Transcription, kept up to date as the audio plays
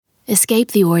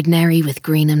Escape the ordinary with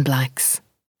Green and Blacks.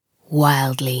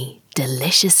 Wildly,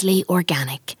 deliciously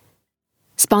organic.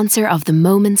 Sponsor of The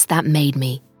Moments That Made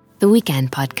Me, the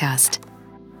weekend podcast.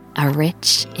 A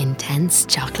rich, intense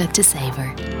chocolate to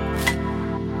savour.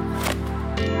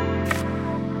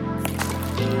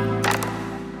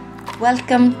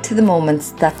 Welcome to The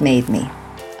Moments That Made Me.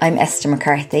 I'm Esther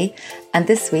McCarthy, and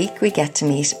this week we get to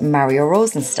meet Mario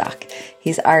Rosenstock.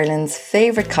 He's Ireland's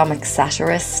favourite comic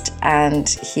satirist, and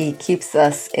he keeps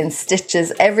us in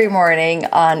stitches every morning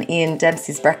on Ian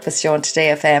Dempsey's breakfast show on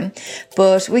Today FM.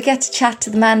 But we get to chat to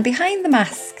the man behind the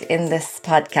mask in this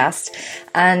podcast,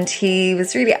 and he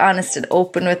was really honest and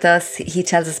open with us. He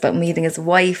tells us about meeting his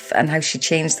wife and how she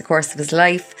changed the course of his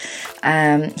life.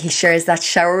 He shares that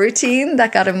shower routine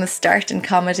that got him a start in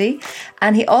comedy,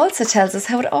 and he also tells us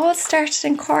how it all started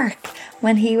in Cork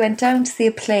when he went down to see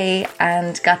a play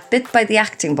and got bit by the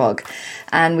acting bug.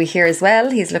 And we hear as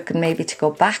well he's looking maybe to go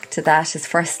back to that, his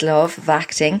first love of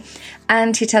acting.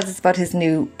 And he tells us about his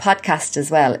new podcast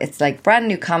as well. It's like brand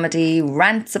new comedy,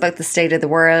 rants about the state of the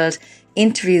world,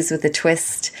 interviews with a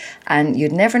twist, and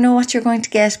you'd never know what you're going to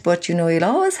get, but you know you'll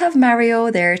always have Mario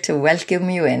there to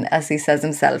welcome you in, as he says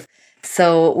himself.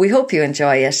 So we hope you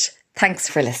enjoy it. Thanks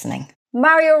for listening.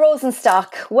 Mario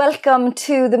Rosenstock, welcome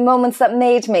to The Moments That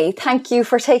Made Me. Thank you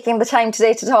for taking the time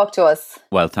today to talk to us.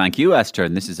 Well, thank you, Esther.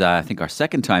 And this is, I think, our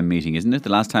second time meeting, isn't it? The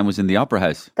last time was in the Opera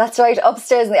House. That's right,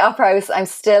 upstairs in the Opera House. I'm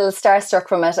still starstruck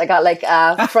from it. I got like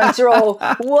a front row,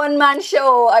 one-man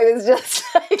show. I was just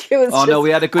like, it was Oh, no,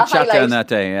 we had a good chat highlight. down that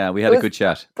day. Yeah, we had a good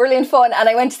chat. Brilliant fun. And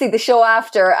I went to see the show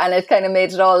after, and it kind of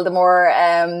made it all the more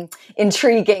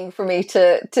intriguing for me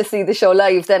to see the show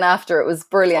live then after. It was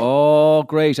brilliant. Oh,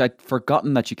 great. I'd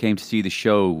forgotten that you came to see the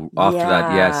show after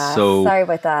that. Yes. So sorry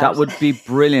about that. That would be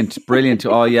brilliant. Brilliant.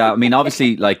 Oh, yeah. I mean,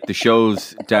 obviously, like the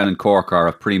shows down in Cork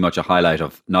are pretty much a highlight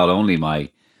of not only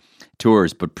my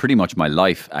tours, but pretty much my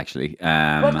life, actually.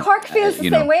 Well, Cork feels the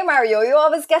same way, Mario. You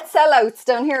always get sellouts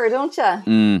down here, don't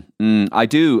you? I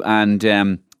do. And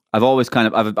I've always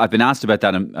I've been asked about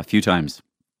that a few times.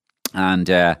 And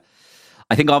I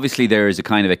think obviously there is a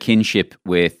kind of a kinship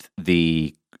with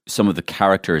some of the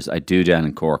characters I do down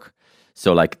in Cork.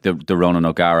 So like the Ronan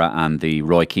O'Gara and the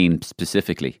Roy Keane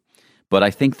specifically. But I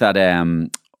think that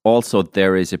also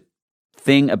there is a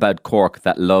thing about Cork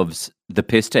that loves the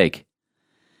piss take.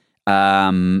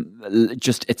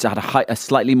 Just it's at a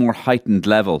slightly more heightened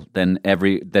level than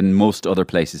most other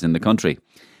places in the country.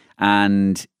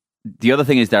 And the other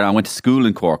thing is that I went to school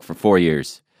in Cork for 4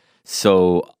 years.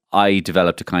 So I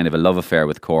developed a kind of a love affair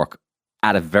with Cork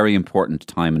at a very important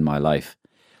time in my life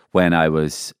when I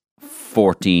was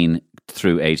 14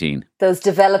 through 18. Those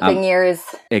developing years.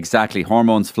 Exactly.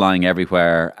 Hormones flying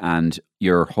everywhere, and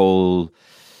your whole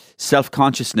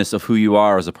self-consciousness of who you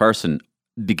are as a person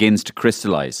begins to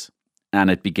crystallize.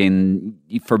 And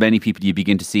for many people, you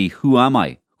begin to see, who am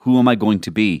I? Who am I going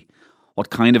to be? What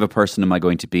kind of a person am I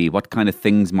going to be? What kind of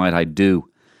things might I do?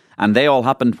 And they all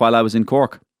happened while I was in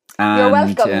Cork. And, you're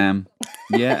welcome.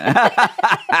 Yeah.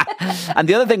 And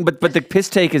the other thing, but the piss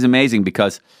take is amazing,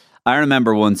 because I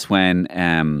remember once when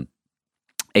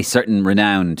a certain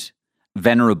renowned,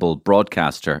 venerable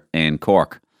broadcaster in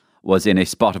Cork was in a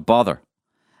spot of bother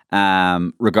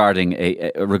regarding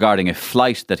a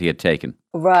flight that he had taken.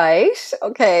 Right.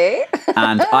 Okay.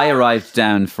 And I arrived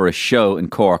down for a show in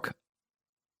Cork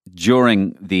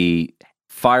during the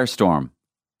firestorm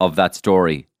of that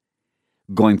story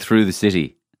going through the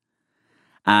city.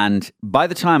 And by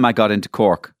the time I got into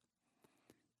Cork,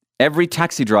 every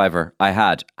taxi driver I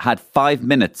had 5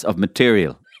 minutes of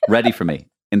material ready for me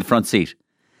in the front seat.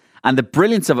 And the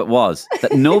brilliance of it was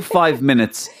that no 5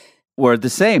 minutes were the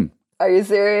same. Are you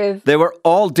serious? They were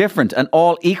all different and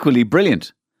all equally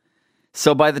brilliant.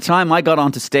 So by the time I got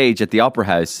onto stage at the Opera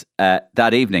House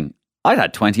that evening, I'd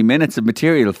had 20 minutes of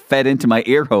material fed into my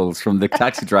ear holes from the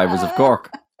taxi drivers of Cork.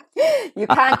 You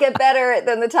can't get better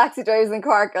than the taxi drivers in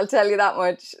Cork, I'll tell you that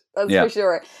much. That's for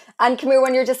sure. And come here,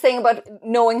 when you're just saying about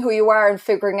knowing who you are and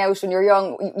figuring out when you're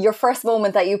young, your first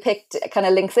moment that you picked kind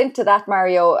of links into that,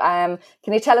 Mario.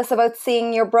 Can you tell us about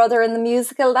seeing your brother in the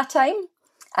musical that time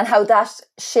and how that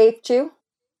shaped you?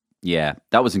 Yeah,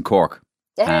 that was in Cork.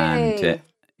 Yay.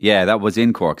 And that was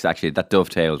in Cork. Actually, that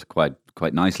dovetailed quite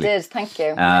nicely. It did, thank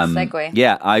you. Nice segue.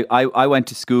 Yeah, I went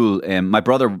to school. My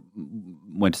brother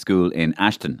went to school in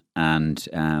Ashton, and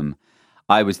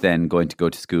I was then going to go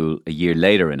to school a year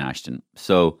later in Ashton.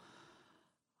 So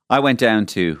I went down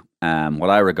to what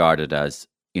I regarded as,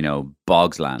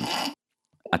 Bogsland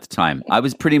at the time. I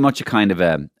was pretty much a kind of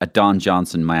a Don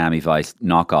Johnson, Miami Vice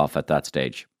knockoff at that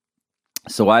stage.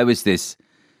 So I was this,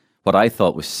 what I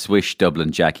thought was swish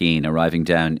Dublin Jackeen, arriving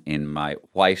down in my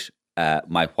white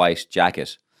my white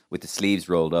jacket with the sleeves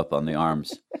rolled up on the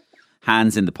arms,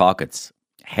 hands in the pockets,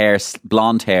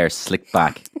 blonde hair slicked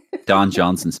back, Don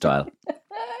Johnson style.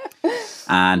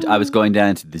 And I was going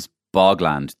down to this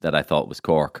bogland that I thought was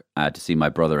Cork to see my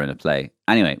brother in a play.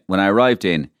 Anyway, when I arrived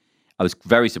in, I was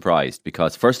very surprised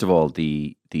because, first of all,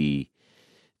 the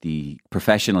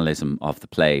professionalism of the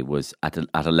play was at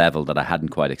a level that I hadn't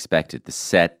quite expected. The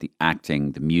set, the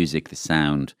acting, the music, the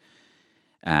sound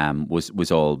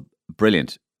was all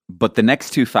brilliant. But the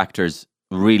next two factors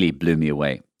really blew me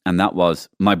away. And that was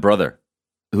my brother,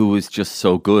 who was just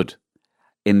so good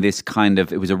in this kind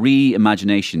of, it was a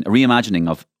reimagining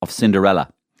of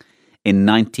Cinderella in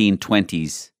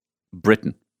 1920s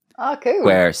Britain. Oh, cool.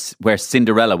 Where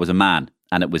Cinderella was a man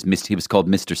and he was called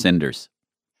Mr. Cinders.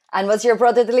 And was your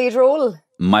brother the lead role?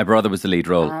 My brother was the lead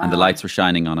role, and the lights were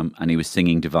shining on him, and he was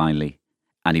singing divinely,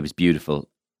 and he was beautiful,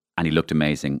 and he looked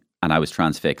amazing, and I was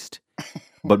transfixed.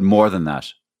 But more than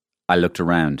that, I looked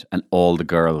around, and all the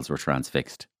girls were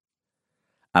transfixed.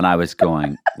 And I was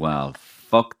going, well,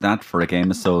 fuck that for a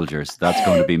game of soldiers. That's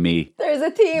going to be me. There's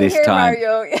a theme here,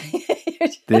 Mario.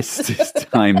 this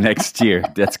time next year,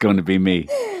 that's going to be me.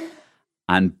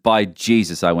 And by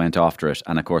Jesus, I went after it.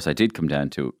 And of course, I did come down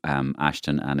to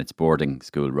Ashton and its boarding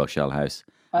school, Rochelle House.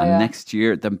 Next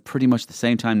year, then pretty much the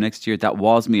same time next year, that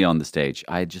was me on the stage.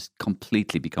 I had just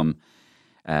completely become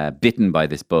bitten by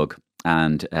this bug.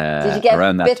 And did you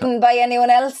get bitten by anyone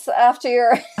else after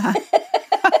your...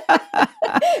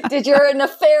 Did your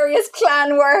nefarious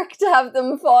plan work to have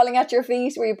them falling at your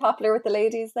feet? Were you popular with the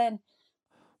ladies then?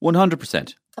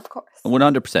 100%. Of course.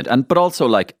 100%. But also,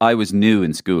 like, I was new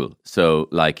in school. So,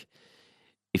 like,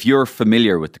 if you're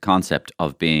familiar with the concept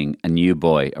of being a new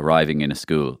boy arriving in a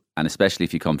school, and especially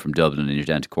if you come from Dublin and you're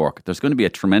down to Cork, there's going to be a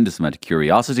tremendous amount of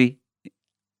curiosity,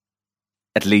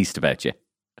 at least, about you.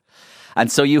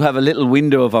 And so you have a little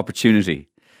window of opportunity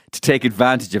to take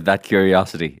advantage of that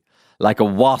curiosity, like a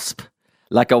wasp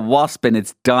in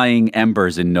its dying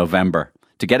embers in November,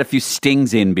 to get a few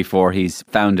stings in before he's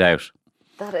found out.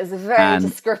 That is very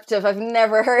descriptive. I've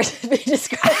never heard it be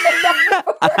described like that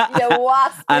before. You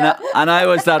wasp. And I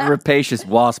was that rapacious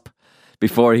wasp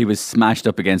before he was smashed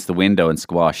up against the window and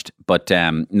squashed. But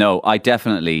no, I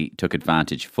definitely took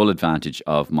full advantage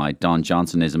of my Don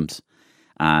Johnsonisms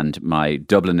and my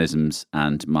Dublinisms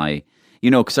and my,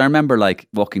 because I remember like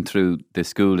walking through the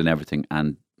school and everything,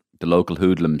 and the local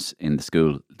hoodlums in the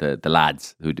school, the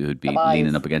lads who'd be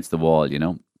leaning up against the wall,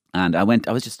 And I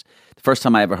was just, the first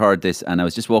time I ever heard this, and I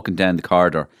was just walking down the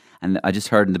corridor, and I just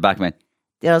heard in the back of my,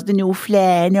 there's the new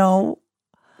flair, no.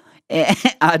 I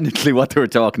had no clue what they were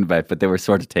talking about, but they were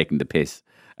sort of taking the piss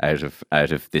out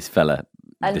of this fella,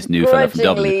 and this new fella from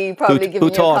Dublin, who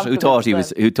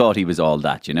thought he was all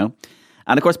that, And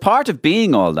of course, part of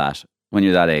being all that when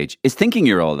you're that age is thinking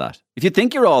you're all that. If you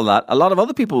think you're all that, a lot of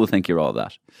other people will think you're all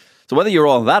that. So whether you're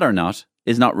all that or not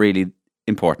is not really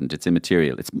important. It's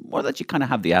immaterial. It's more that you kind of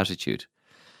have the attitude.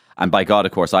 And by God,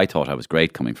 of course, I thought I was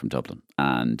great coming from Dublin.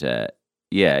 And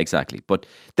yeah, exactly. But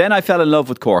then I fell in love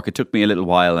with Cork. It took me a little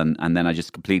while, and then I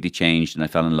just completely changed, and I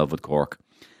fell in love with Cork.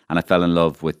 And I fell in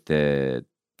love with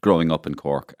growing up in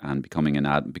Cork and becoming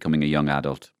a young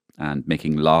adult and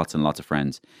making lots and lots of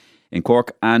friends in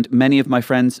Cork. And many of my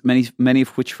friends, many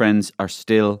of which friends are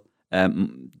still,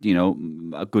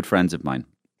 good friends of mine.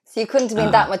 So you couldn't have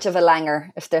been that much of a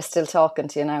langer if they're still talking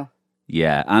to you now.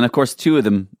 Yeah, and of course, two of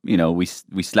them, we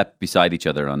slept beside each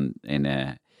other in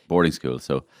a boarding school.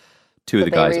 So two of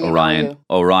the guys, really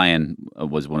Orion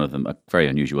was one of them, a very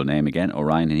unusual name again,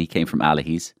 Orion, and he came from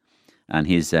Allihies. And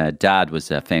his dad was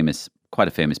quite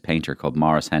a famous painter called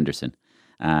Morris Henderson.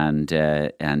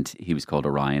 And he was called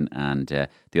Orion. And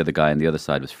the other guy on the other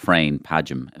side was Frayne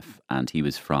Padgham, and he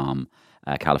was from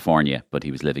California, but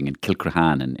he was living in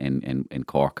Kilcrehan in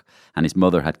Cork. And his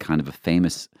mother had kind of a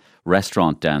famous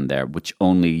restaurant down there, which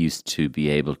only used to be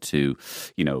able to,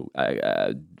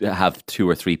 have 2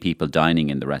 or 3 people dining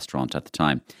in the restaurant at the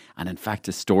time. And in fact,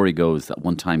 the story goes that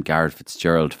one time Gareth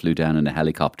Fitzgerald flew down in a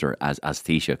helicopter as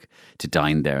Taoiseach to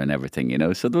dine there and everything,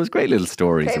 So there was great little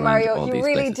stories around Mario, all you these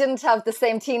really places. didn't have the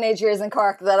same teenage years in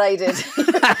Cork that I did.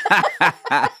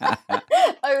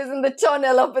 I was in the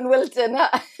tunnel up in Wilton,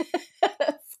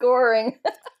 scoring.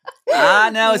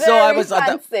 No, so I was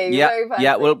fancy, very fancy.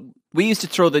 Yeah. Well, we used to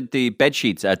throw the bed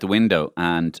sheets out the window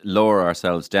and lower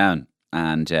ourselves down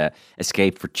and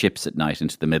escape for chips at night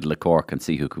into the middle of Cork and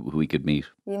see who we could meet.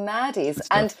 You maddies.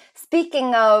 And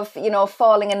speaking of,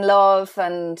 falling in love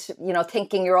and,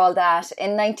 thinking you're all that,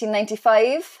 in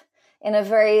 1995, in a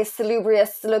very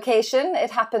salubrious location,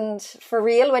 it happened for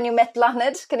real when you met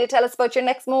Leonard. Can you tell us about your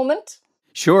next moment?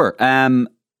 Sure.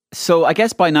 So I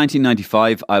guess by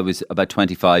 1995, I was about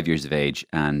 25 years of age,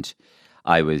 and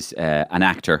I was an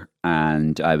actor,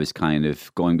 and I was kind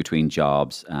of going between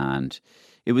jobs, and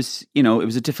it was, it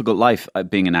was a difficult life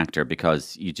being an actor,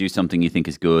 because you do something you think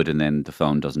is good, and then the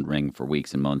phone doesn't ring for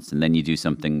weeks and months, and then you do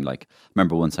something like, I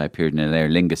remember once I appeared in an Aer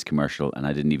Lingus commercial, and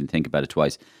I didn't even think about it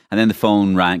twice, and then the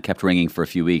phone kept ringing for a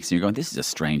few weeks, and you're going, this is a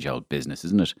strange old business,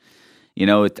 isn't it?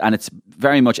 And it's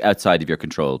very much outside of your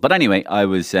control. But anyway, I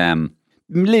was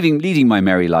leading my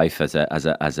merry life as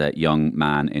a young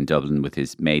man in Dublin with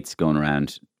his mates, going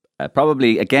around.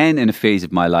 Probably again in a phase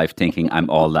of my life thinking I'm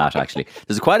all that. Actually,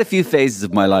 there's quite a few phases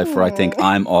of my life where I think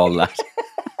I'm all that.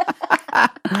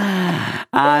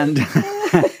 And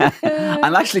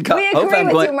I'm actually. We agree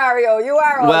with you, Mario. You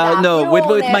are all that. Well, no,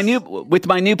 with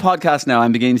my new podcast now,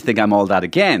 I'm beginning to think I'm all that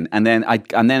again, and then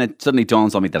it suddenly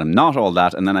dawns on me that I'm not all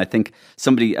that, and then I think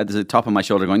somebody at the top of my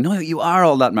shoulder going, "No, you are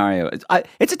all that, Mario."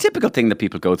 It's a typical thing that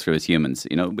people go through as humans.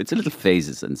 It's a little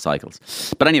phases and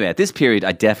cycles. But anyway, at this period,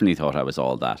 I definitely thought I was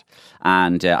all that,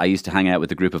 and I used to hang out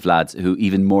with a group of lads who,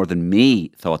 even more than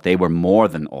me, thought they were more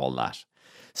than all that.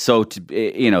 So,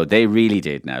 they really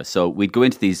did now. So we'd go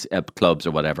into these clubs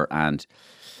or whatever and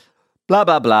blah,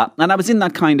 blah, blah. And I was in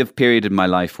that kind of period in my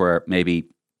life where maybe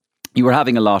you were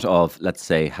having a lot of, let's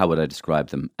say, how would I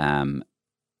describe them?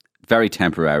 Very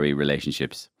temporary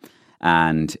relationships.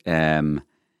 And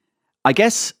I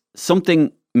guess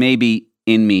something maybe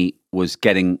in me was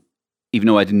getting, even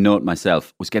though I didn't know it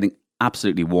myself, was getting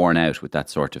absolutely worn out with that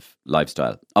sort of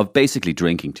lifestyle of basically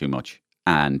drinking too much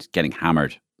and getting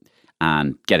hammered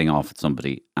and getting off with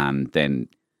somebody and then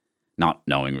not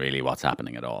knowing really what's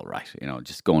happening at all, right?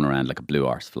 Just going around like a blue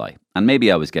arse fly. And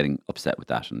maybe I was getting upset with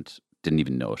that and didn't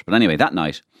even know it. But anyway, that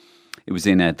night, it was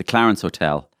in the Clarence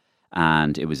Hotel,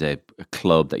 and it was a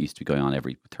club that used to be going on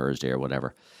every Thursday or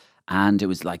whatever. And it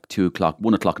was like 2 o'clock,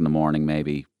 1 o'clock in the morning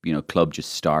maybe, club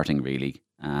just starting really,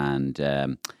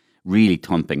 and really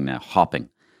thumping now, hopping.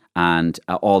 And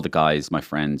all the guys, my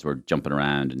friends, were jumping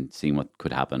around and seeing what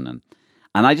could happen.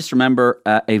 And I just remember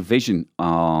a vision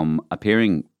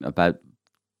appearing about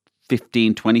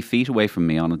 15, 20 feet away from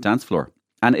me on a dance floor.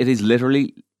 And it is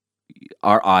literally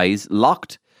our eyes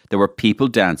locked. There were people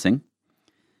dancing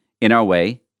in our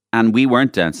way, and we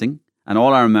weren't dancing. And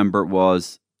all I remember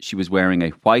was she was wearing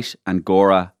a white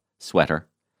Angora sweater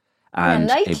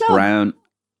and a brown,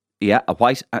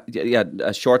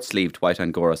 a short-sleeved white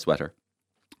Angora sweater.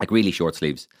 Like really short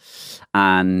sleeves,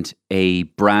 and a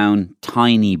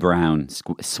tiny brown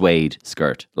suede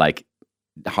skirt, like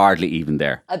hardly even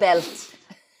there. A belt.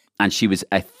 And she was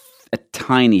a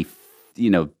tiny,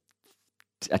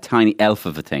 a tiny elf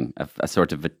of a thing, a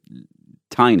sort of a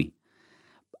tiny.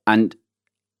 And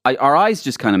our eyes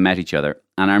just kind of met each other.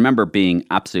 And I remember being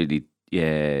absolutely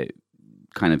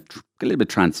kind of a little bit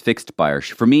transfixed by her.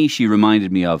 For me, she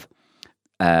reminded me of,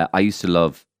 I used to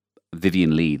love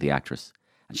Vivien Leigh, the actress.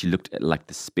 And she looked like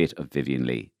the spit of Vivien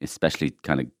Leigh, especially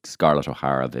kind of Scarlett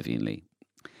O'Hara Vivien Leigh.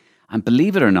 And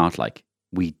believe it or not, like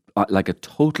a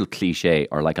total cliche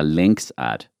or like a Lynx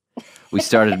ad, we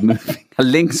started moving, a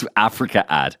Lynx Africa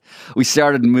ad. We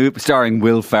started starring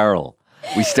Will Ferrell.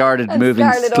 We started moving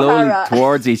Scarlett slowly O'Hara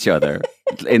towards each other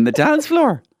in the dance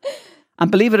floor.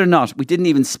 And believe it or not, we didn't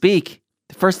even speak.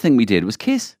 The first thing we did was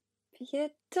kiss. You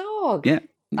dog. Yeah.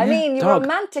 I mean, your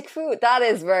romantic food. That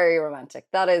is very romantic.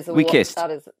 That is. We kissed.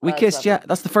 We kissed. Lovely. Yeah,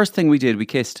 that's the first thing we did. We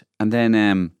kissed, and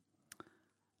then,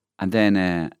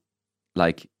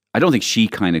 like, I don't think she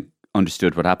kind of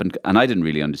understood what happened, and I didn't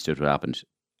really understood what happened.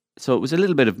 So it was a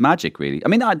little bit of magic, really. I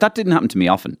mean, that didn't happen to me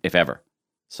often, if ever.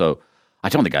 So I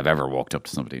don't think I've ever walked up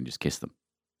to somebody and just kissed them.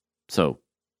 So,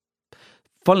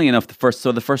 funnily enough, the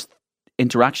first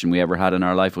interaction we ever had in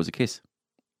our life was a kiss.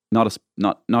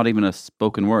 Not even a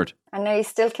spoken word. And are you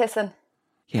still kissing?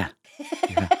 Yeah.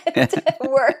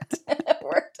 Worked.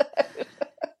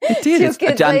 It did.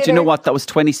 And do you know what? That was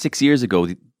 26 years ago.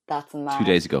 That's mad. 2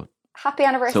 days ago. Happy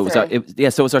anniversary. So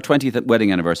it was our 20th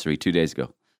wedding anniversary 2 days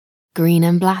ago. Green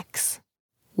and Blacks.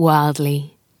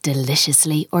 Wildly,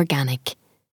 deliciously organic.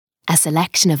 A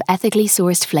selection of ethically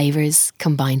sourced flavours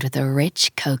combined with a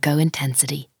rich cocoa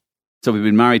intensity. So we've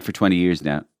been married for 20 years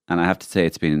now. And I have to say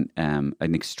it's been an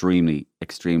extremely,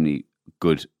 extremely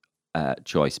good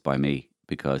choice by me,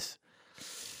 because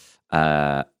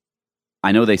I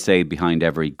know they say behind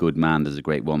every good man there's a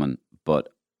great woman,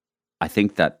 but I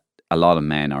think that a lot of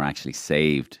men are actually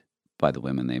saved by the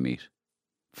women they meet,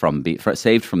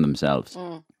 saved from themselves.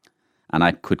 Mm. And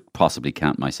I could possibly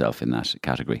count myself in that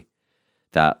category.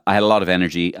 That I had a lot of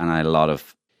energy and I had a lot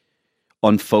of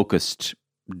unfocused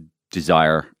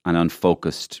desire and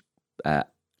unfocused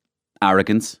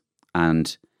arrogance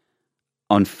and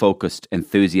unfocused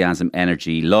enthusiasm,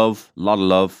 energy, love, a lot of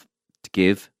love to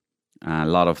give, a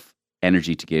lot of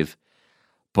energy to give.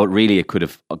 But really, it could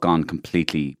have gone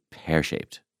completely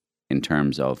pear-shaped in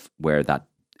terms of where that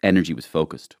energy was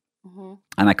focused. Mm-hmm.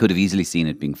 And I could have easily seen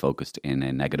it being focused in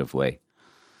a negative way.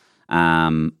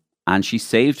 And she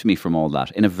saved me from all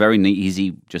that in a very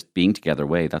easy, just being together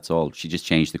way. That's all. She just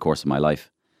changed the course of my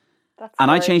life.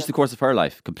 And I changed the course of her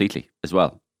life completely as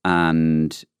well.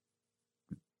 And,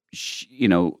 she, you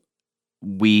know,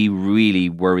 we really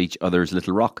were each other's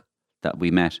little rock that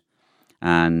we met.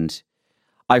 And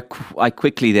I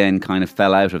quickly then kind of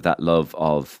fell out of that love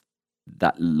of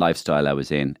that lifestyle I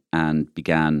was in and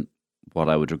began what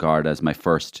I would regard as my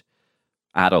first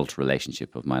adult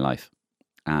relationship of my life.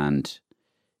 And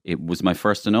it was my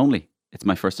first and only. It's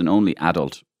my first and only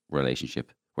adult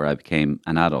relationship where I became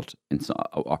an adult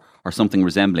or something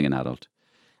resembling an adult.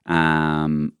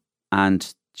 And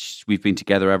we've been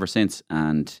together ever since.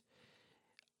 And,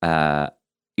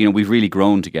 you know, we've really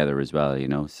grown together as well, you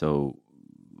know. So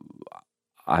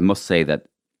I must say that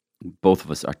both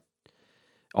of us are,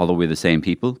 although we're the same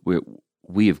people,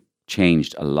 we have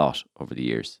changed a lot over the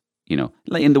years, you know,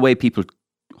 like in the way people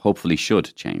hopefully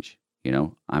should change, you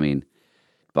know. I mean,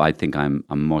 but I think I'm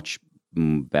a much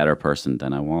better person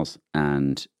than I was,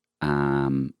 and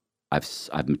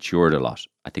I've matured a lot.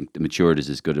 I think the matured is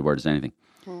as good a word as anything.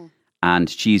 And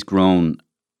she's grown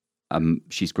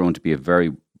to be a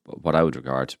very, what I would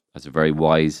regard as a very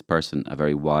wise person, a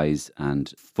very wise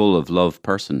and full of love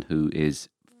person who is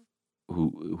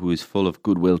full of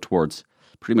goodwill towards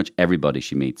pretty much everybody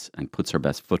she meets and puts her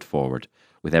best foot forward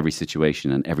with every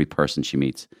situation and every person she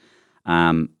meets.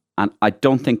 And I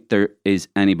don't think there is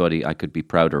anybody I could be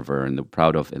proud of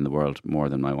in the world more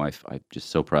than my wife. I'm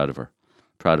just so proud of her,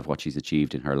 proud of what she's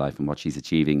achieved in her life and what she's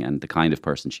achieving and the kind of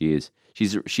person she is.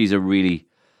 She's a really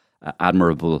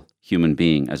admirable human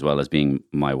being as well as being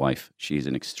my wife. She's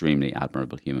an extremely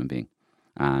admirable human being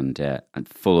and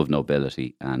full of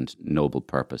nobility and noble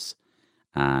purpose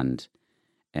and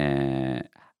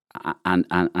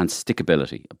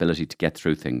stickability, ability to get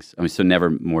through things. I mean, so never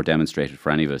more demonstrated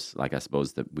for any of us, like I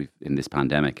suppose that we've in this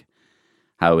pandemic,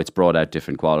 how it's brought out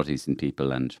different qualities in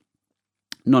people, and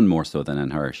none more so than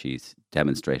in her. She's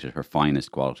demonstrated her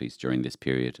finest qualities during this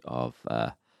period of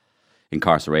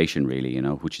incarceration, really, you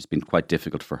know, which has been quite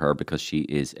difficult for her because she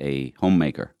is a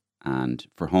homemaker. And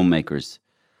for homemakers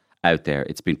out there,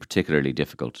 it's been particularly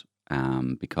difficult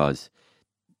because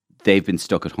they've been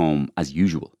stuck at home as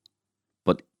usual.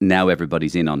 But now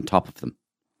everybody's in on top of them.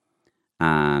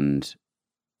 And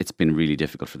it's been really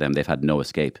difficult for them. They've had no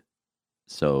escape.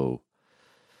 So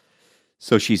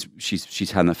she's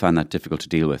found that difficult to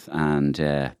deal with.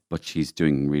 And but she's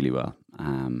doing really well.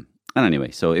 And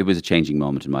anyway, so it was a changing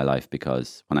moment in my life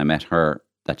because when I met her,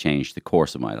 that changed the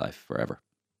course of my life forever.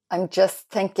 I'm just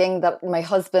thinking that my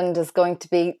husband is going to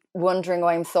be wondering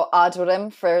why I'm so odd with him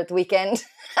for the weekend.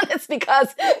 And it's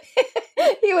because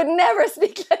he would never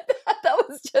speak like that. That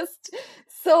was just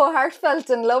so heartfelt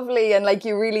and lovely. And like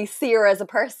you really see her as a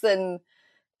person.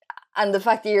 And the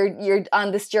fact that you're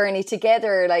on this journey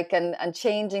together, like, and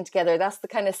changing together, that's the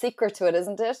kind of secret to it,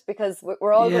 isn't it? Because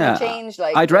we're all going to change.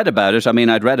 Like, I'd read about it. I mean,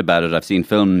 I'd read about it. I've seen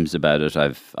films about it.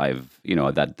 I've you know,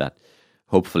 that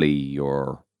hopefully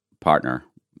your partner,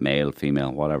 male,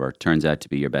 female, whatever, turns out to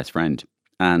be your best friend.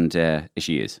 And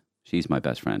she is. She's my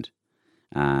best friend.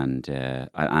 And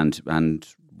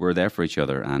we're there for each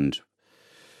other. And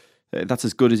that's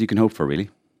as good as you can hope for, really.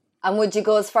 And would you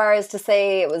go as far as to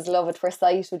say it was love at first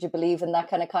sight? Would you believe in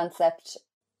that kind of concept?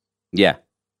 Yeah.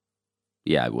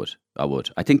 Yeah, I would.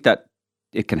 I think that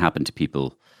it can happen to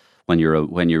people I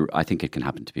think it can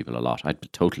happen to people a lot. I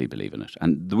totally believe in it.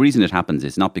 And the reason it happens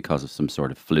is not because of some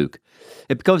sort of fluke.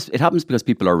 It happens because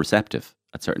people are receptive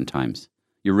at certain times.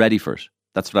 You're ready for it.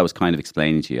 That's what I was kind of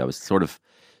explaining to you. I was sort of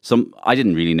I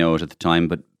didn't really know it at the time,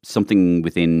 but something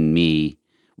within me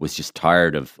was just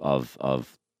tired of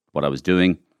what I was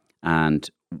doing. And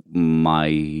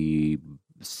my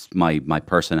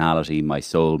personality, my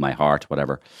soul, my heart,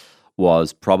 whatever,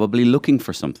 was probably looking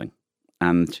for something.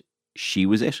 And she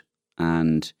was it.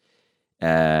 And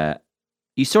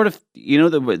you sort of, you know,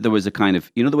 there was a kind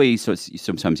of, you know, the way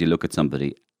sometimes you look at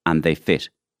somebody and they fit.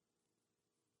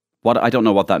 I don't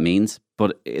know what that means,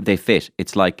 but they fit.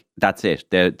 It's like, that's it.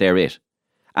 They're it.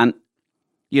 And,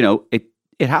 you know, it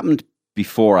happened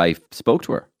before I spoke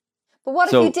to her. But what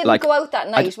if you didn't go out that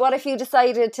night? What if you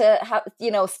decided to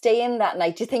stay in that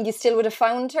night? Do you think you still would have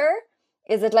found her?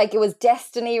 Is it like it was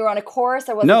destiny, you were on a course,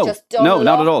 or was it just dumb luck? No,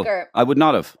 not at all. I would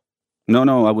not have.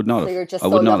 No, I would not have. So you're just I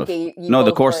so would not lucky. have. No,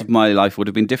 the course of my life would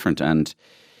have been different. And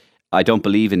I don't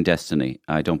believe in destiny.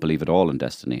 I don't believe at all in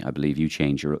destiny. I believe you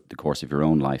change the course of your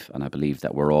own life, and I believe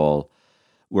that we're all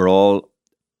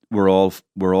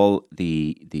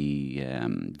the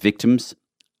victims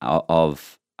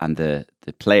of and the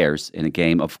players in a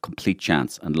game of complete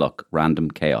chance and luck,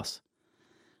 random chaos.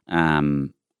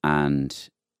 And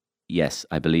yes,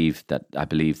 I believe that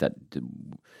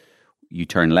you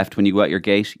turn left when you go out your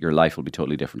gate, your life will be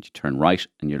totally different. You turn right,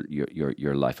 and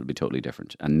your life will be totally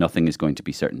different. And nothing is going to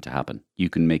be certain to happen. You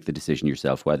can make the decision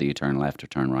yourself whether you turn left or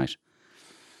turn right.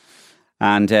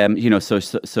 And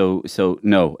so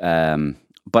no.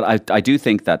 But I do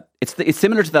think that it's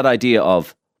similar to that idea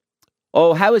of,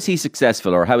 oh, how is he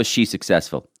successful or how is she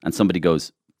successful? And somebody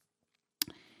goes,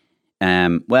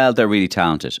 well, they're really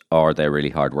talented or they're really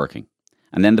hardworking.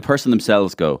 And then the person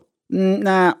themselves go,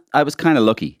 nah, I was kind of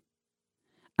lucky.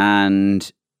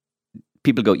 And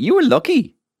people go, you were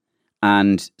lucky.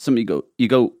 And you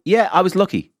go, yeah, I was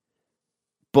lucky.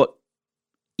 But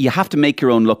you have to make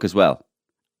your own luck as well.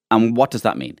 And what does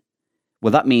that mean?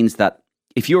 Well, that means that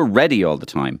if you're ready all the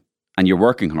time and you're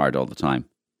working hard all the time,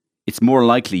 it's more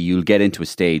likely you'll get into a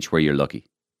stage where you're lucky.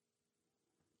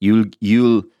 You'll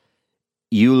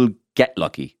get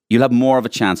lucky. You'll have more of a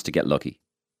chance to get lucky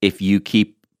if you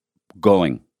keep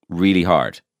going really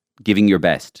hard, giving your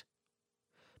best,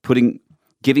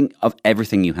 giving of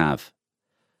everything you have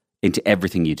into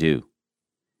everything you do.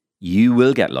 You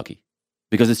will get lucky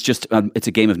because it's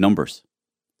a game of numbers.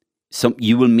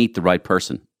 You will meet the right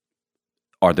person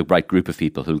or the right group of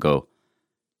people who'll go,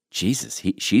 Jesus,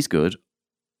 she's good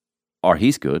or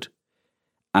he's good.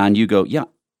 And you go, yeah,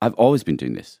 I've always been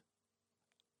doing this.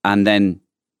 And then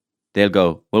they'll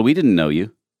go, well, we didn't know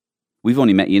you. We've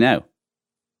only met you now.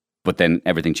 But then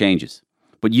everything changes.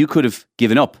 But you could have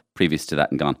given up previous to that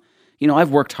and gone,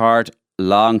 I've worked hard a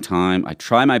long time. I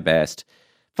try my best.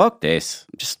 Fuck this.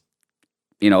 Just,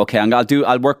 okay,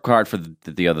 I'll work hard for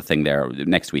the other thing there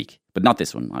next week, but not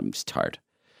this one. I'm just tired.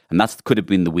 And that could have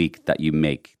been the week that you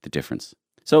make the difference.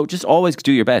 So just always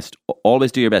do your best.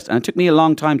 Always do your best. And it took me a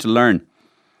long time to learn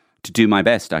to do my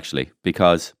best, actually,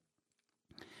 because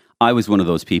I was one of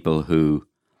those people who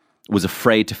was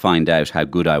afraid to find out how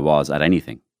good I was at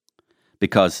anything.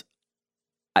 Because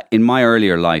in my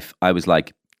earlier life, I was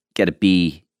like, get a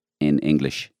B in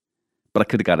English, but I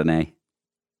could have got an A.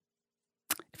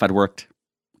 If I'd worked,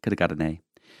 I could have got an A.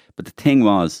 But the thing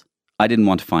was, I didn't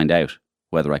want to find out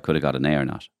whether I could have got an A or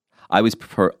not. I was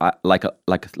like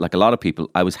a lot of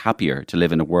people, I was happier to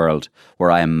live in a world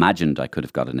where I imagined I could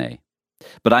have got an A.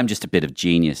 But I'm just a bit of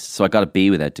genius, so I got a B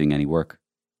without doing any work.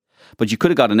 But you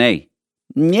could have got an A.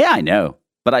 Yeah, I know,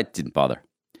 but I didn't bother.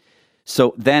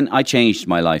 So then I changed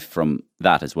my life from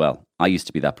that as well. I used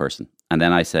to be that person. And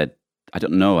then I said, I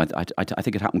don't know, I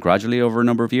think it happened gradually over a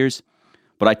number of years.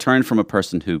 But I turned from a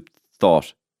person who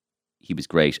thought he was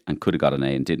great and could have got an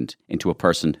A and didn't, into a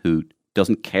person who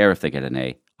doesn't care if they get an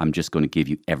A. I'm just going to give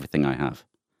you everything I have.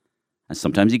 And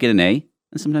sometimes you get an A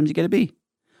and sometimes you get a B.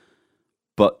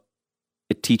 But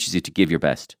it teaches you to give your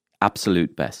best,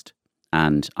 absolute best.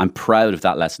 And I'm proud of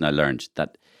that lesson I learned,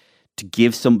 that to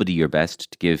give somebody your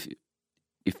best, if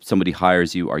somebody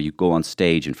hires you or you go on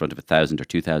stage in front of 1,000 or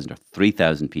 2,000 or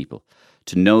 3,000 people,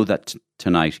 to know that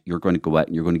tonight you're going to go out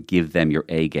and you're going to give them your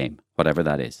A game, whatever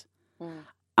that is. Mm.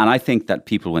 And I think that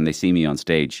people, when they see me on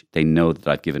stage, they know that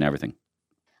I've given everything.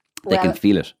 They can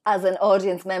feel it. As an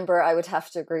audience member, I would have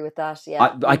to agree with that.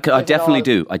 Yeah, I definitely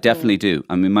do. I definitely do.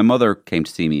 I mean, my mother came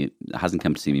to see me, hasn't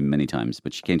come to see me many times,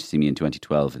 but she came to see me in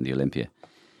 2012 in the Olympia.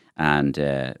 And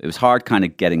it was hard kind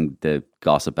of getting the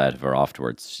gossip out of her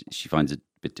afterwards. She finds it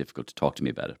a bit difficult to talk to me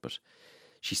about it. But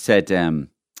she said,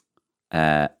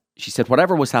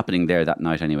 whatever was happening there that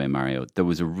night anyway, Mario, there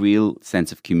was a real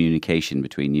sense of communication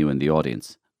between you and the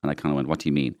audience. And I kind of went, what do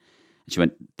you mean? And she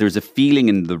went, there's a feeling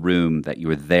in the room that you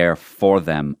were there for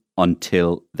them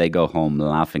until they go home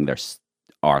laughing their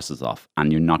arses off.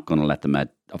 And you're not going to let them out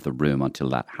of the room until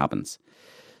that happens.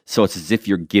 So it's as if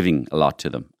you're giving a lot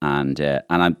to them. And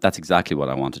that's exactly what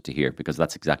I wanted to hear, because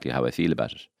that's exactly how I feel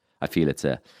about it. I feel it's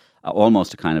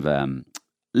almost a kind of a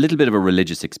little bit of a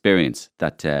religious experience,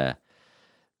 that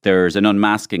there's an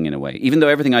unmasking in a way. Even though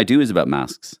everything I do is about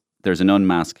masks, there's an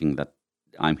unmasking that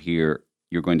I'm here.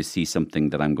 You're going to see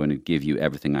something that I'm going to give you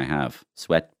everything I have.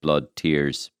 Sweat, blood,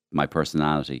 tears, my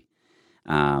personality.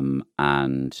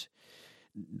 And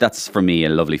that's for me a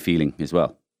lovely feeling as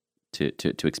well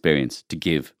to experience, to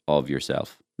give of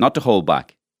yourself. Not to hold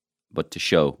back, but to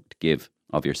show, to give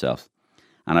of yourself.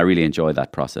 And I really enjoy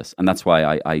that process. And that's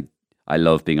why I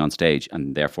love being on stage,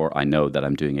 and therefore I know that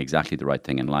I'm doing exactly the right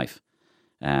thing in life.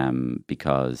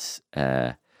 Because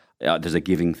there's a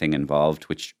giving thing involved,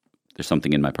 which there's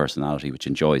something in my personality which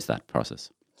enjoys that process.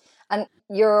 And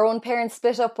your own parents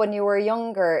split up when you were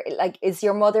younger. Like, is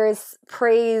your mother's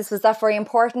praise, was that very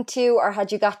important to you? Or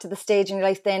had you got to the stage in your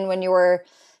life then when you were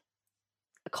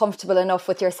comfortable enough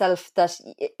with yourself that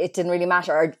it didn't really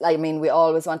matter? Or, I mean, we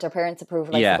always want our parents'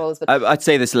 approval, I suppose. But I'd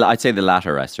say the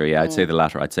latter, Esther. Yeah, I'd say the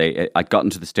latter. I'd say I'd gotten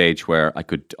to the stage where I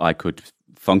could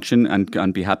function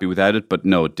and be happy without it. But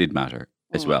no, it did matter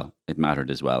as well. It mattered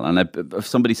as well. And if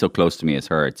somebody so close to me as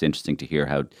her, it's interesting to hear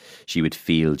how she would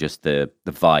feel just the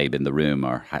vibe in the room,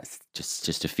 or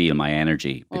just to feel my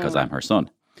energy because I'm her son,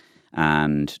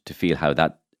 and to feel how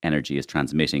that energy is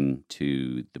transmitting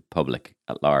to the public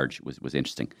at large was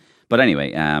interesting. But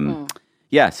anyway,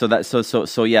 yeah. So that's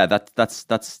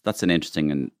an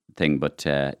interesting thing. But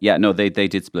yeah, no, they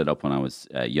did split up when I was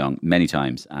young many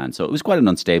times, and so it was quite an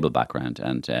unstable background,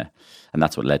 and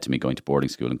that's what led to me going to boarding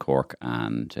school in Cork,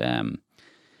 and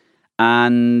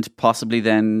possibly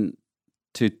then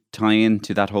to tie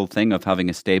into that whole thing of having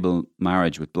a stable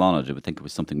marriage with Blonde. I would think it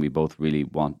was something we both really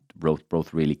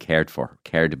both really cared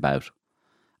about.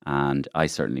 And I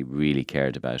certainly really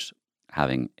cared about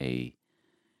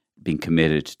being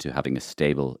committed to having a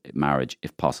stable marriage,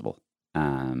 if possible.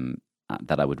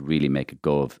 That I would really make a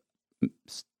go of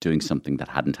doing something that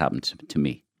hadn't happened to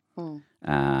me,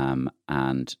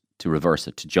 and to reverse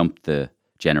it, to jump the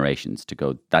generations, to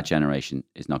go, that generation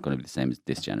is not going to be the same as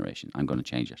this generation. I'm going to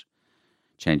change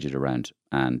it around.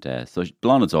 And so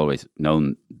Blonde has always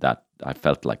known that I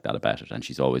felt like that about it, and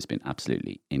she's always been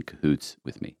absolutely in cahoots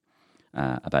with me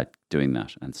about doing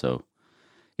that. And so,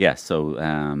 yeah,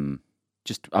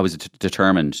 I was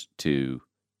determined to,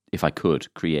 if I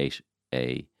could, create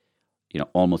a,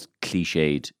 almost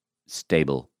cliched,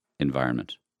 stable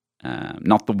environment.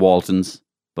 Not the Waltons,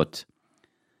 but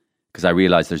because I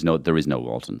realized there is no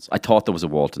Waltons. I thought there was a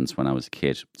Waltons when I was a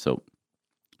kid. So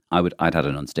I'd had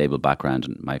an unstable background,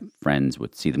 and my friends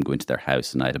would see them go into their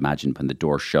house, and I'd imagine when the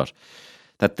door shut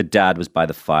that the dad was by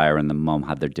the fire and the mum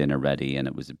had their dinner ready, and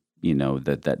it was,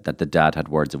 that the dad had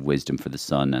words of wisdom for the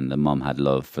son, and the mum had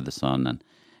love for the son, and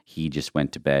he just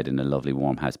went to bed in a lovely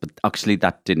warm house. But actually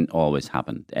that didn't always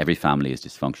happen. Every family is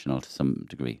dysfunctional to some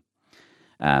degree.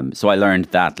 So I learned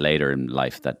that later in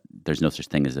life, that there's no such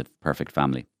thing as a perfect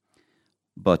family.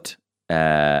 But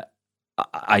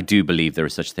I do believe there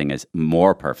is such thing as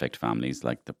more perfect families,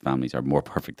 like the families are more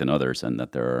perfect than others, and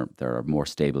that there are more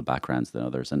stable backgrounds than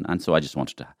others. And so I just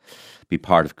wanted to be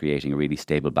part of creating a really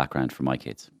stable background for my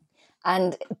kids.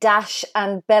 And Dash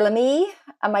and Bellamy,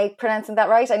 am I pronouncing that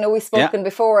right? I know we've spoken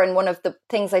before, and one of the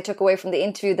things I took away from the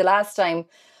interview the last time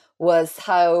was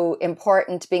how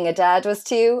important being a dad was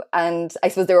to you. And I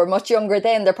suppose they were much younger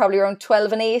then. They're probably around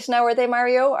 12 and 8 now, are they,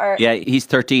 Mario? Or... Yeah, he's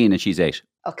 13 and she's 8.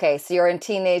 Okay, so you're in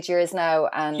teenage years now,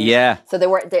 and yeah. So they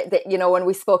were, when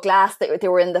we spoke last, they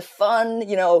were in the fun,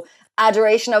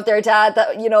 adoration of their dad.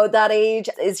 That age.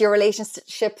 Is your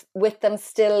relationship with them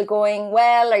still going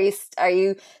well? Are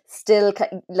you still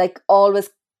like always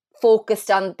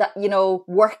focused on that?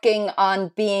 Working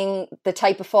on being the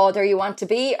type of father you want to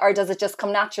be, or does it just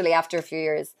come naturally after a few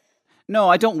years? No,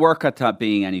 I don't work at that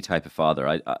being any type of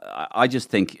father. I just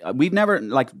think we've never,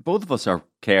 like, both of us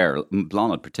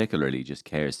Blonde particularly just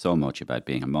cares so much about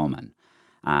being a mum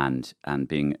and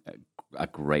being a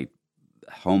great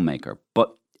homemaker.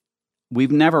 But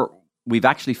we've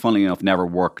actually, funnily enough, never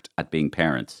worked at being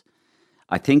parents.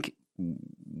 I think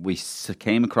we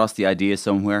came across the idea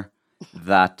somewhere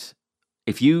that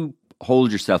if you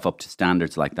hold yourself up to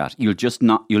standards like that,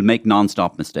 you'll make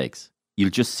non-stop mistakes. You'll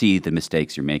just see the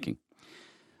mistakes you're making.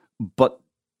 But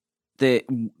the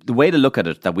way to look at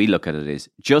it, that we look at it, is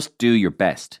just do your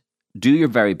best. Do your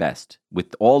very best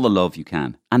with all the love you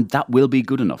can, and that will be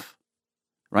good enough,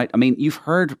 right? I mean, you've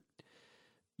heard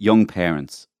young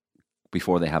parents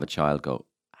before they have a child go,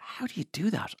 "How do you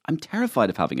do that? I'm terrified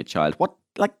of having a child. What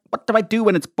do I do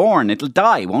when it's born? It'll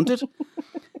die, won't it?"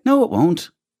 No, it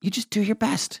won't. You just do your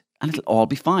best, and it'll all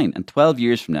be fine. And 12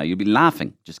 years from now, you'll be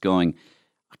laughing, just going,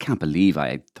 "I can't believe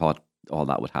I thought all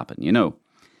that would happen,"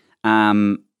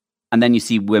 And then you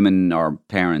see women or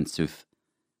parents who've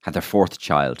had their 4th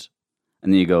child,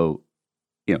 and then you go,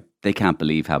 they can't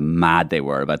believe how mad they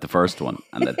were about the first one,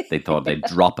 and that they thought they'd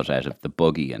drop it out of the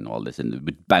buggy and all this, and it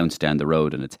would bounce down the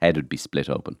road and its head would be split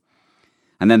open.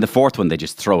 And then the 4th one, they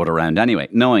just throw it around anyway,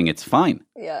 knowing it's fine.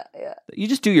 Yeah. You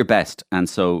just do your best. And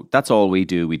so that's all we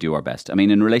do. We do our best. I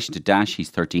mean, in relation to Dash, he's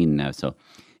 13 now, so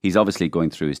he's obviously going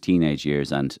through his teenage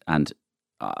years, and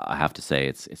I have to say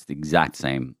it's the exact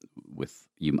same with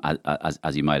you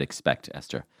as you might expect,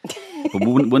 Esther. But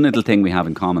one little thing we have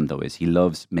in common, though, is he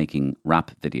loves making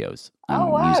rap videos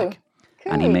and music.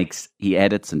 Cool. And he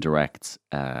edits and directs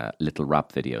little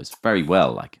rap videos very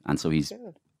well, like, and so he's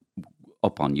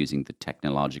up on using the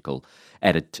technological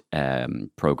edit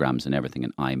programs and everything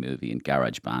in iMovie and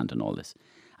GarageBand and all this.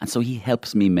 And so he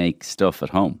helps me make stuff at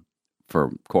home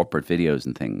for corporate videos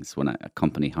and things. When a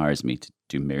company hires me to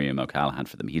do Miriam O'Callaghan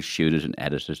for them, he'll shoot it and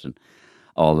edit it and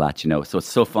all that, you know. So it's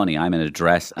so funny. I'm in a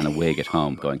dress and a wig at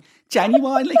home going,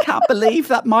 genuinely can't believe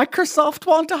that Microsoft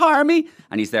want to hire me.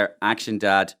 And he's there, action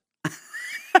dad.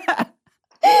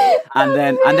 and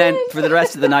then for the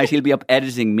rest of the night, he'll be up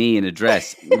editing me in a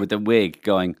dress with a wig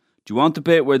going, do you want the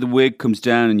bit where the wig comes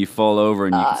down and you fall over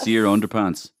and you can see your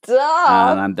underpants?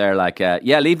 Stop. And I'm there like,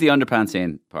 yeah, leave the underpants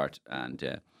in part.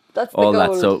 And that's all the that.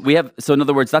 gold. So in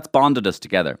other words, that's bonded us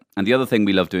together. And the other thing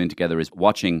we love doing together is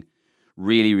watching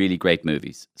really, really great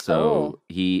movies. So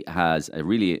he has a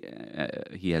really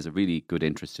good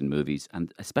interest in movies,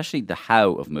 and especially the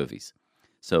how of movies.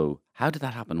 So how did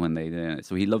that happen when they?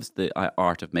 So he loves the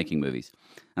art of making movies,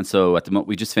 and so at the moment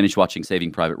we just finished watching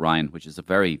Saving Private Ryan, which is a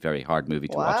very, very hard movie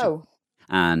to watch.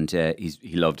 And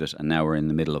he loved it, and now we're in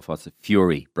the middle of what's it?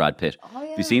 Fury, Brad Pitt. Oh, yeah.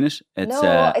 Have you seen it? It's,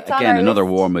 no, it's again another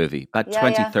list. war movie, about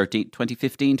 2013,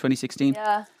 2015, 2016.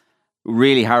 Yeah.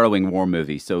 Really harrowing war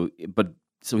movie. So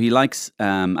he likes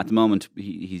at the moment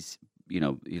he's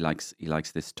he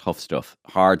likes this tough stuff,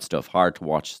 hard to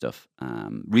watch stuff,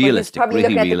 realistic, well, he's probably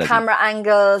gritty looking at realism. the camera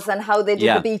angles and how they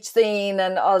do the beach scene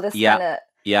and all this kind of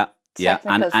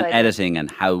and editing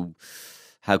and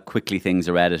how quickly things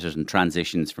are edited and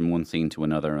transitions from one scene to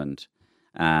another. And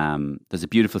there's a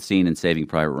beautiful scene in Saving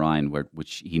Private Ryan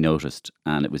which he noticed,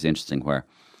 and it was interesting, where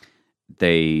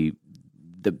the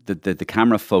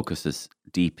camera focuses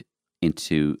deep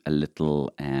into a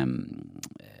little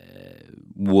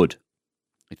wood.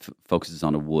 It focuses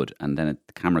on a wood, and then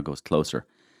the camera goes closer,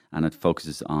 and it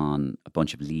focuses on a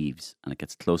bunch of leaves, and it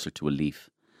gets closer to a leaf,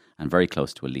 and very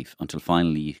close to a leaf, until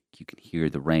finally you can hear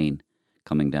the rain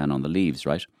coming down on the leaves,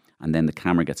 right? And then the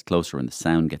camera gets closer, and the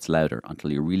sound gets louder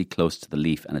until you're really close to the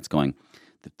leaf, and it's going.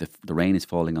 The rain is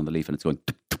falling on the leaf, and it's going.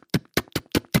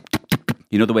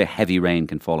 You know the way heavy rain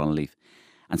can fall on a leaf,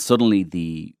 and suddenly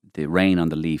the rain on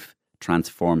the leaf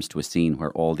transforms to a scene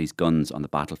where all these guns on the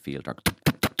battlefield are.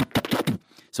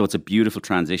 So it's a beautiful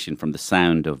transition from the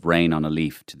sound of rain on a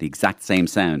leaf to the exact same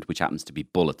sound, which happens to be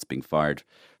bullets being fired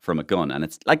from a gun. And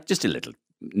it's like just a little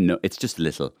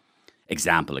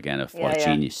example again of what a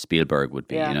genius Spielberg would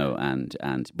be, you know.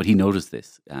 But he noticed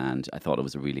this, and I thought it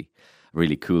was a really,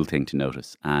 really cool thing to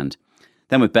notice. And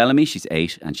then with Bellamy, she's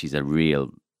 8, and she's a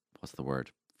real,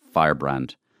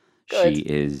 firebrand.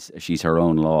 Good. She's her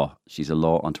own law. She's a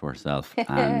law unto herself,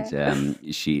 and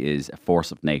she is a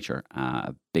force of nature.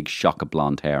 A big shock of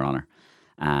blonde hair on her,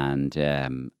 and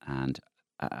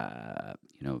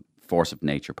force of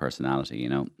nature personality. You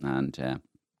know, and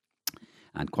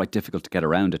quite difficult to get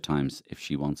around at times if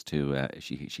she wants to.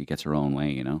 She gets her own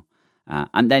way. You know,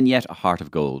 and then yet a heart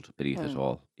of gold beneath it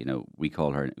all. You know, we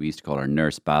used to call her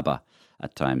Nurse Baba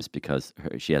at times, because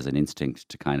she has an instinct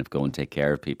to kind of go and take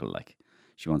care of people, like.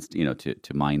 She wants,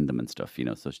 to mind them and stuff,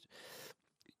 So,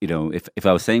 if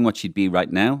I was saying what she'd be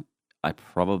right now, I'd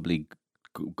probably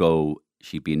go.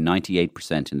 She'd be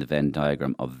 98% in the Venn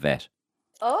diagram of vet.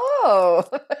 Oh.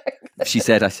 She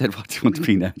said. I said, "What do you want to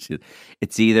be now?" She said,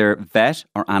 "It's either vet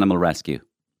or animal rescue."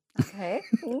 Okay.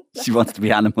 She wants to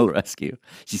be animal rescue.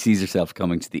 She sees herself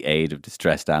coming to the aid of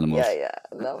distressed animals. Yeah,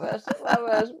 love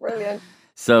it, brilliant.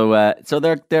 So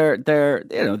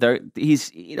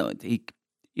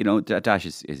Dash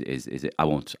is I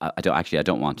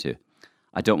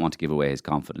don't want to give away his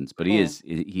confidence, but he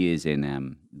is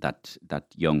in that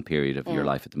young period of your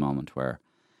life at the moment where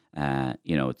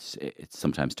it's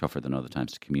sometimes tougher than other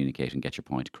times to communicate and get your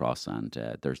point across, and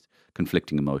there's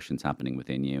conflicting emotions happening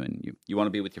within you, and you want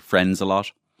to be with your friends a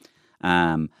lot.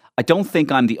 I don't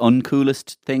think I'm the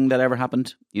uncoolest thing that ever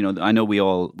happened. I know we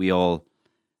all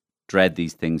dread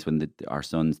these things when our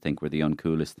sons think we're the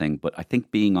uncoolest thing, but I think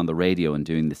being on the radio and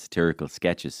doing the satirical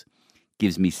sketches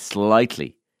gives me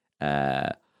slightly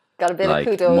got a bit of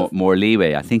kudos, more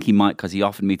leeway. I think he might, because he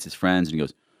often meets his friends and he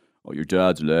goes, "Oh, your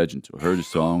dad's a legend. I heard his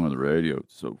song on the radio.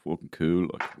 It's so fucking cool.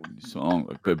 Like, what his song.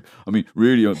 Like, I mean,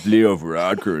 really, Leo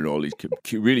Varadkar and all these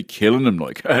really killing them.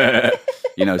 Like,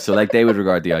 so like they would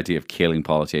regard the idea of killing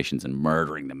politicians and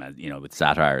murdering them, as, with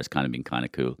satire as kind of being kind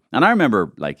of cool. And I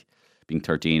remember like being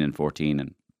 13 and 14,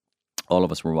 and all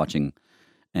of us were watching.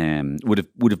 Would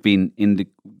have been in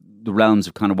the realms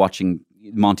of kind of watching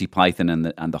Monty Python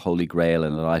and the Holy Grail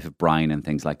and the Life of Brian and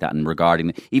things like that, and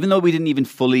regarding, even though we didn't even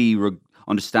fully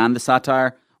understand the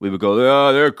satire, we would go,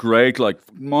 "Yeah, they're great, like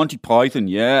Monty Python,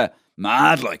 yeah,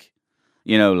 mad, like."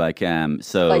 You know, like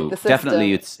so Like the system.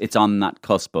 definitely it's on that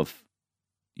cusp of,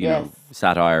 you Yes. know,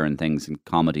 satire and things, and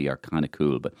comedy are kind of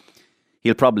cool. But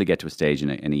he'll probably get to a stage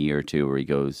in a year or two where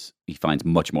he finds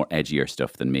much more edgier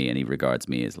stuff than me, and he regards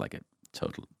me as like a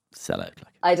total sellout.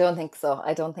 Like, I don't think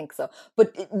so.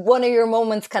 But one of your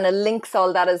moments kind of links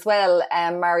all that as well,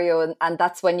 Mario, and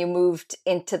that's when you moved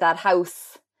into that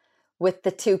house with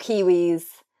the two Kiwis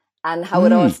and how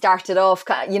it all started off,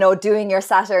 you know, doing your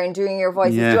satire and doing your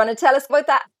voices. Yeah. Do you want to tell us about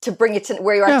that? To bring it to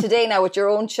where you are today now with your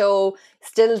own show,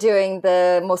 still doing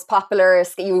the most popular,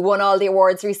 you won all the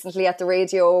awards recently at the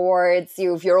Radio Awards,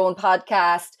 you have your own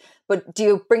podcast. But do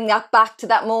you bring that back to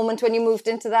that moment when you moved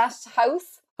into that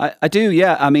house? I do,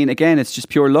 yeah. I mean, again, it's just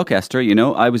pure luck, Esther. You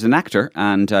know, I was an actor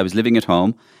and I was living at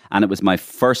home, and it was my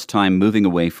first time moving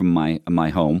away from my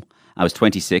home. I was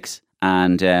 26,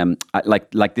 and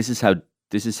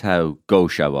this is how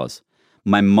gauche I was.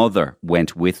 My mother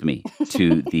went with me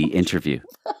to the interview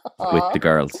with the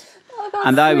girls.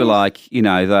 And they were like, you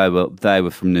know, they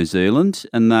were from New Zealand,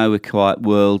 and they were quite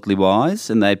worldly wise,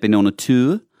 and they'd been on a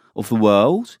tour of the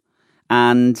world.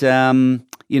 And,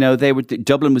 you know,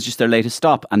 Dublin was just their latest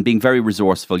stop, and being very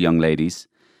resourceful young ladies,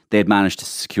 they had managed to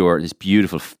secure this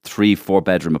beautiful 3-4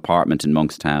 bedroom apartment in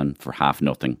Monkstown for half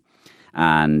nothing.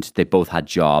 And they both had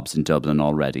jobs in Dublin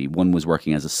already. One was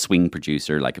working as a swing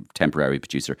producer, like a temporary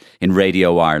producer in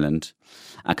Radio Ireland,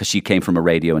 because she came from a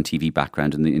radio and TV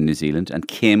background in New Zealand. And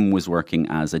Kim was working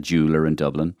as a jeweler in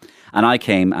Dublin. And I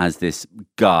came as this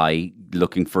guy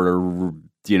looking for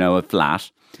a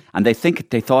flat. And I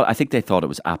think they thought it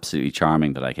was absolutely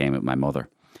charming that I came with my mother.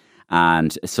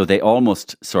 And so they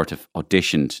almost sort of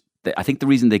auditioned. I think the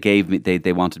reason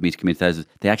they wanted me to come into that is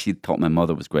they actually thought my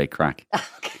mother was great crack.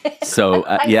 Okay. So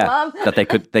Thanks, yeah, Mom. that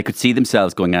they could see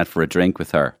themselves going out for a drink with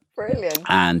her. Brilliant.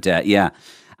 And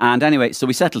and anyway, so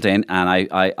we settled in, and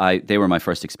they were my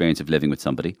first experience of living with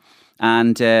somebody,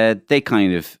 and they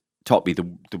kind of taught me the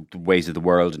ways of the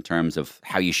world in terms of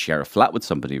how you share a flat with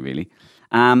somebody, really.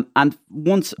 And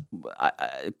once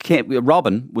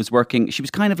Robin was working, she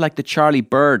was kind of like the Charlie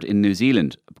Bird in New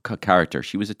Zealand character.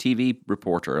 She was a TV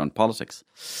reporter on politics.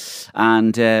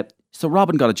 And so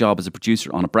Robin got a job as a producer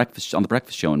on the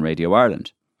breakfast show on Radio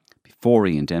Ireland before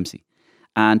Ian Dempsey.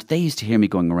 And they used to hear me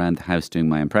going around the house doing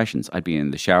my impressions. I'd be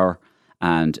in the shower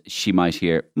and she might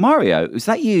hear, "Mario, is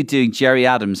that you doing Jerry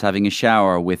Adams having a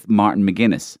shower with Martin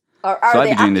McGuinness?" Or are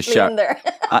they actually in there?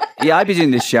 I'd be doing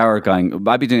this shower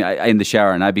I'd be doing in the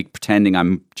shower, and I'd be pretending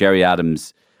I'm Jerry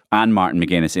Adams and Martin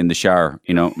McGuinness in the shower.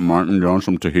 You know, Martin, do you want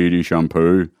some Tahiti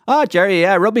shampoo? Ah, Jerry,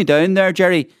 yeah, rub me down there,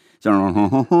 Jerry. So,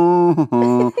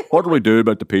 what do we do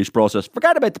about the peace process?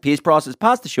 Forget about the peace process.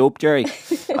 Pass the soap, Jerry.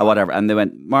 Or whatever. And they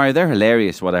went, "Mario, they're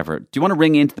hilarious, whatever. Do you want to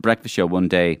ring into the breakfast show one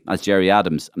day as Jerry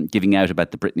Adams, giving out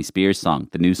about the Britney Spears song,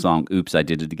 the new song, Oops, I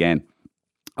Did It Again?"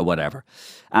 Or whatever.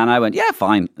 And I went, "Yeah,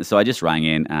 fine." So I just rang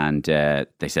in, and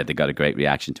they said they got a great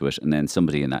reaction to it. And then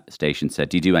somebody in that station said,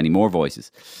 "Do you do any more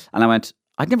voices?" And I went,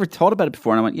 "I'd never thought about it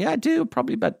before." And I went, "Yeah, I do.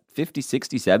 Probably about 50,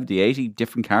 60, 70, 80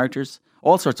 different characters.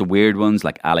 All sorts of weird ones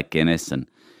like Alec Guinness and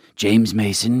James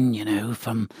Mason, you know,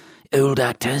 from old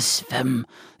actors from,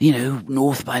 you know,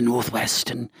 North by Northwest.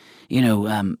 And, you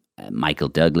know, Michael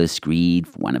Douglas, greed,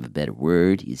 for want of a better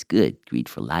word, is good. Greed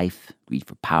for life, greed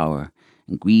for power.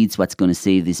 And greed's what's going to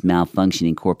save this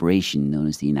malfunctioning corporation known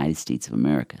as the United States of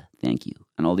America. Thank you."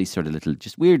 And all these sort of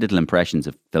just weird little impressions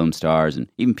of film stars and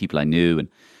even people I knew. And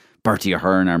Bertie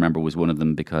Ahern, I remember, was one of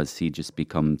them because he'd just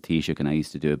become Taoiseach and I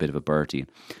used to do a bit of a Bertie.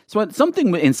 So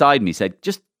something inside me said,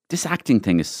 just this acting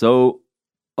thing is so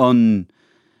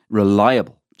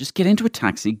unreliable. Just get into a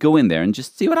taxi, go in there and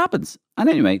just see what happens. And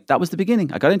anyway, that was the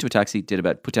beginning. I got into a taxi,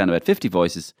 put down about 50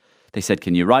 voices. They said,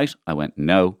 "Can you write?" I went,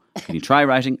 "No." "Can you try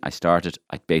writing?" I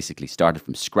basically started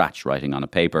from scratch, writing on a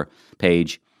paper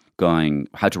page, going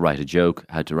how to write a joke,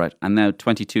 how to write. And now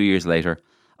 22 years later,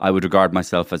 I would regard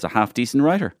myself as a half-decent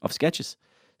writer of sketches.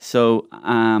 So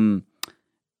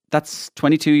that's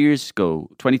 23 years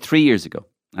ago.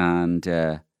 And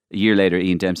a year later,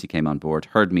 Ian Dempsey came on board,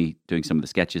 heard me doing some of the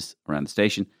sketches around the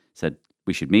station, said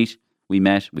we should meet. We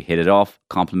met, we hit it off,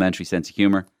 complimentary sense of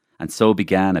humour. And so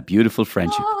began a beautiful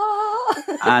friendship.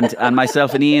 And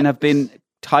myself and Ian have been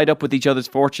tied up with each other's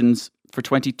fortunes for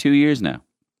 22 years now.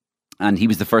 And he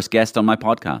was the first guest on my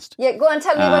podcast. Yeah, go on,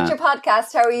 tell me about your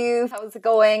podcast. How are you? How's it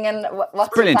going? And what's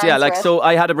brilliant? Your plans for it? So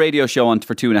I had a radio show on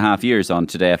for 2.5 years on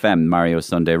Today FM, Mario's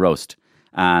Sunday Roast.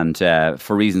 And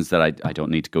for reasons that I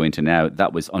don't need to go into now,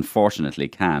 that was unfortunately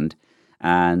canned.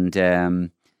 And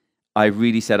I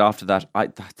really said after that, I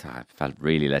felt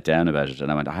really let down about it.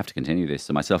 And I went, I have to continue this.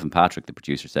 So myself and Patrick, the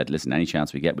producer, said, "Listen, any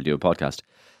chance we get, we'll do a podcast."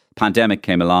 Pandemic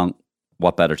came along.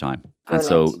 what better time? Brilliant. And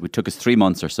so it took us 3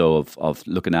 months or so of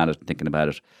looking at it and thinking about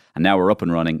it. And now we're up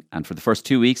and running. And for the first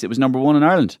 2 weeks, it was number one in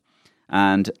Ireland.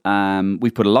 And we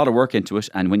put a lot of work into it.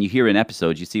 And when you hear an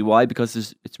episode, you see why, because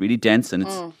it's really dense and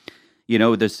it's, you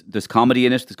know, there's comedy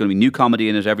in it. There's going to be new comedy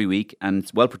in it every week, and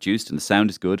it's well produced and the sound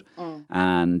is good.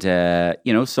 And,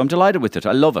 you know, so I'm delighted with it.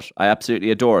 I love it. I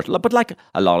absolutely adore it. But like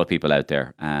a lot of people out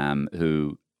there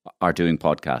who are doing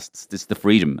podcasts, this is the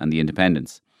freedom and the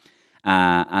independence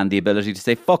and the ability to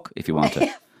say fuck if you want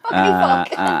to.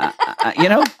 You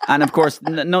know, and of course,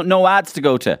 no ads to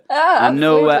go to, and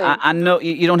no,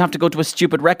 you don't have to go to a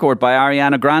stupid record by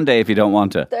Ariana Grande if you don't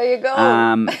want to. There you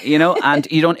go. You know, and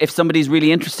you don't. If somebody's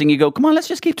really interesting, you go, come on, let's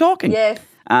just keep talking. Yes.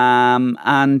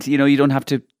 And you know, you don't have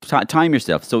to time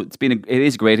yourself. So it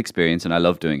is a great experience, and I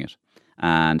love doing it,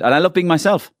 and I love being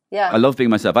myself. Yeah, I love being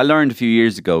myself. I learned a few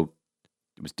years ago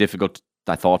it was difficult.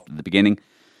 I thought at the beginning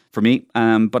for me,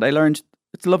 but I learned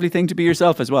it's a lovely thing to be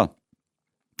yourself as well.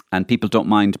 And people don't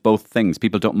mind both things.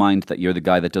 People don't mind that you're the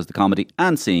guy that does the comedy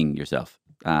and seeing yourself.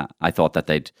 I thought that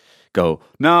they'd go,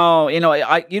 no, you know,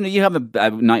 you have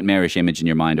a nightmarish image in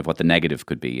your mind of what the negative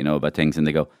could be, you know, about things, and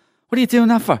they go, what are you doing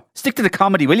that for? Stick to the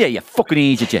comedy, will you? You fucking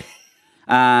idiot, you.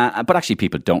 But actually,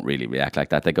 people don't really react like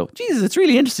that. They go, Jesus, it's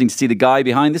really interesting to see the guy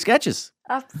behind the sketches.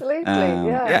 Absolutely,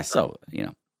 yeah. Yeah, so you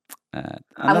know,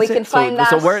 and we can find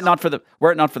that. So were it not for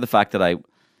the fact that I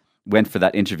went for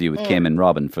that interview with Kim and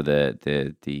Robin for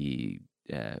the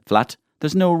flat,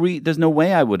 there's no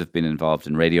way I would have been involved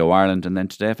in Radio Ireland and then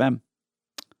Today FM.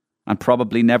 I'm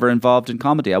probably never involved in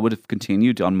comedy. I would have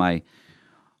continued on my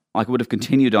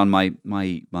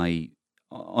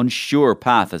unsure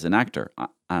path as an actor,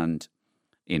 and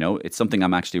you know, it's something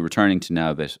I'm actually returning to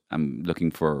now. But I'm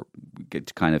looking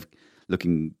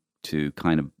to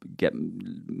kind of get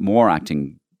more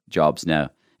acting jobs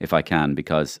now if I can,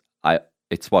 because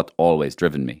it's what always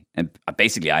driven me. And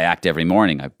basically, I act every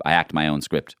morning. I act my own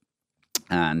script.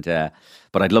 And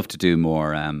but I'd love to do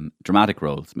more dramatic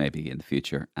roles maybe in the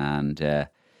future. And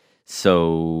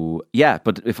so, yeah,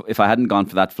 but if I hadn't gone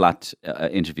for that flat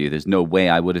interview, there's no way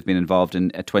I would have been involved in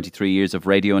 23 years of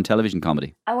radio and television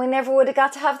comedy. And we never would have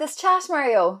got to have this chat,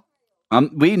 Mario.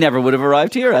 We never would have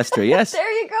arrived here, Esther, yes.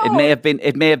 There you go.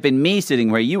 It may have been me sitting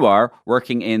where you are,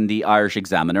 working in the Irish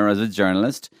Examiner as a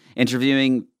journalist,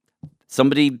 interviewing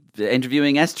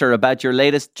Esther about your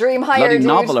latest Dream Hire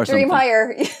novel or Dream something.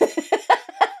 Hire.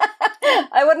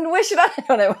 I wouldn't wish it on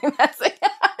anyone. I'm messing.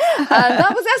 And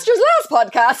that was Esther's last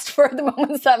podcast for the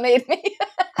moments that made me.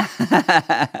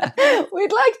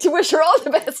 We'd like to wish her all the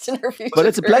best in her future. But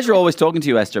it's a pleasure always talking to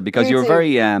you, Esther, because you're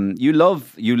very you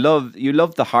love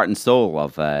the heart and soul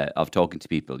of talking to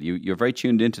people. You're very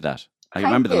tuned into that. I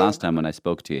remember the last time when I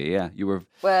spoke to you. Yeah, you were.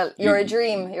 Well, you're a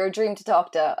dream. You're a dream to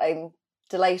talk to. I'm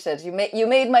delighted. You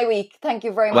made my week. Thank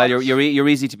you very much. Well, you're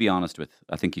easy to be honest with.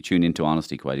 I think you tune into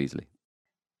honesty quite easily.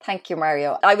 Thank you,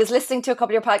 Mario. I was listening to a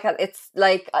couple of your podcasts. It's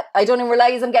like, I don't even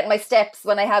realise I'm getting my steps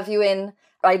when I have you in.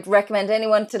 I'd recommend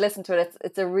anyone to listen to it.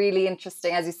 It's a really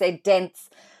interesting, as you say, dense,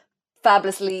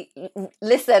 fabulously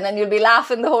listen, and you'll be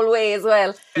laughing the whole way as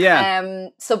well. Yeah.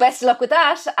 So best of luck with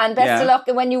that, and best of luck.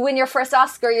 And when you win your first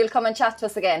Oscar, you'll come and chat to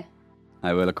us again.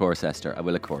 I will, of course, Esther. I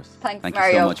will, of course. Thank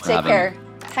Mario. You so much for Take having care. me.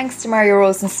 Thanks to Mario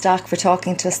Rosenstock for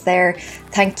talking to us there.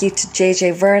 Thank you to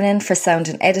JJ Vernon for sound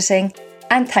and editing.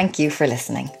 And thank you for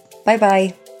listening.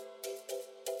 Bye-bye.